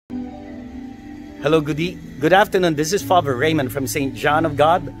Hello, good afternoon. This is Father Raymond from St. John of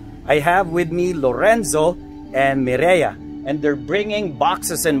God. I have with me Lorenzo and Mireya, and they're bringing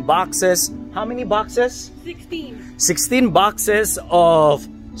boxes and boxes. How many boxes? 16. 16 boxes of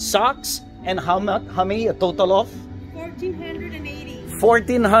socks, and how many? A total of? 1,480.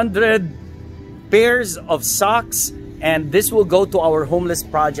 1,400 pairs of socks, and this will go to our homeless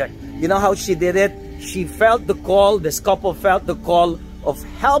project. You know how she did it? She felt the call, this couple felt the call of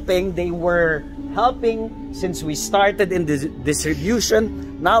helping. They were helping since we started in the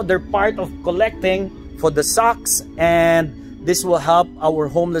distribution. Now they're part of collecting for the socks, and this will help our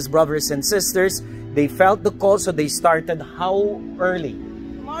homeless brothers and sisters. They felt the call, so they started how early?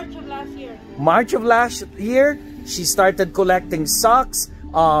 March of last year. March of last year, she started collecting socks,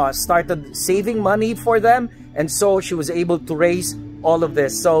 started saving money for them, and so she was able to raise all of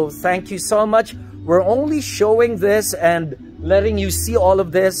this. So thank you so much. We're only showing this and letting you see all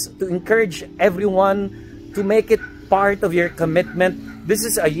of this to encourage everyone to make it part of your commitment. This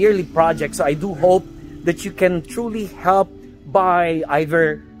is a yearly project, so I do hope that you can truly help by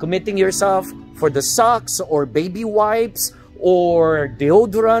either committing yourself for the socks or baby wipes or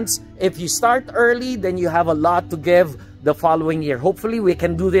deodorants. If you start early, then you have a lot to give the following year. Hopefully, we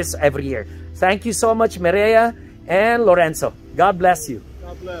can do this every year. Thank you so much, Mireya and Lorenzo. God bless you.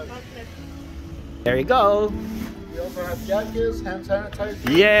 God bless. There you go. We also have jackets, hand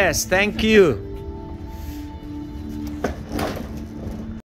sanitizer. Yes, thank you.